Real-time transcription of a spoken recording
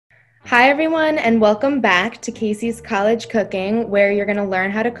Hi, everyone, and welcome back to Casey's College Cooking, where you're going to learn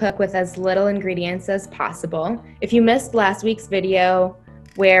how to cook with as little ingredients as possible. If you missed last week's video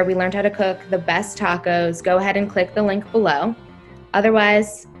where we learned how to cook the best tacos, go ahead and click the link below.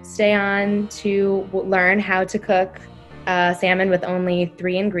 Otherwise, stay on to learn how to cook salmon with only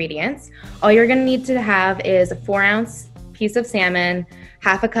 3 ingredients. All you're going to need to have is a 4-ounce piece of salmon,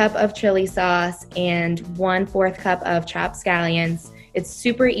 half a cup of chili sauce, and 1/4 cup of chopped scallions. It's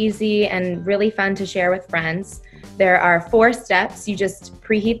super easy and really fun to share with friends. There are 4 steps. You just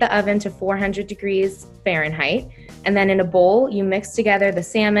preheat the oven to 400 degrees Fahrenheit, and then in a bowl, you mix together the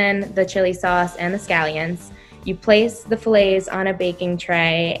salmon, the chili sauce, and the scallions. You place the fillets on a baking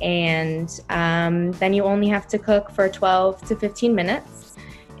tray, and then you only have to cook for 12 to 15 minutes.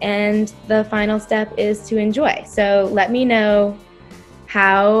 And the final step is to enjoy. So let me know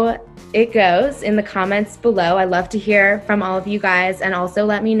how it goes in the comments below. I love to hear from all of you guys, and also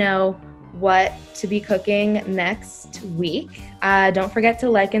let me know what to be cooking next week. Don't forget to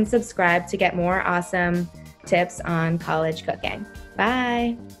like and subscribe to get more awesome tips on college cooking.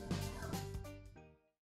 Bye.